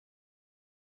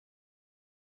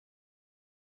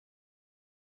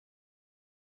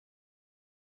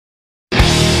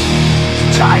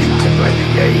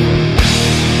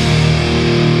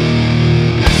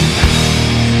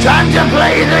Time to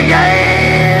play the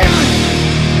game.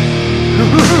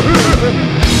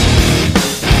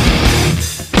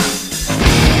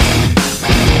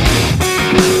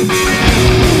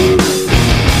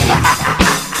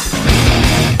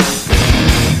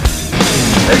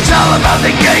 It's all about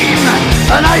the game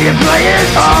and how you play it.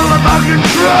 All about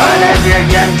control, and if you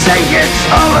can take it.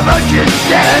 All about your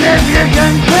debt, and if you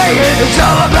can pay it. It's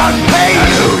all about pain,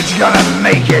 and who's gonna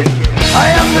make it? I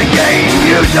am the game,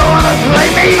 you don't wanna play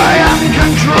me. I am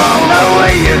control, no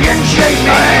way you can shake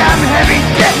me. I am heavy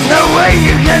debt, no way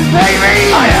you can pay me.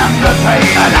 I am the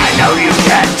pain, and I know you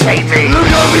can't take me.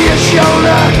 Look over your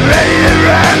shoulder, ready to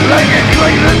run like a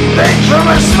Cleveland bitch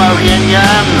from a smoking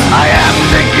gun. I am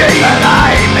the game, and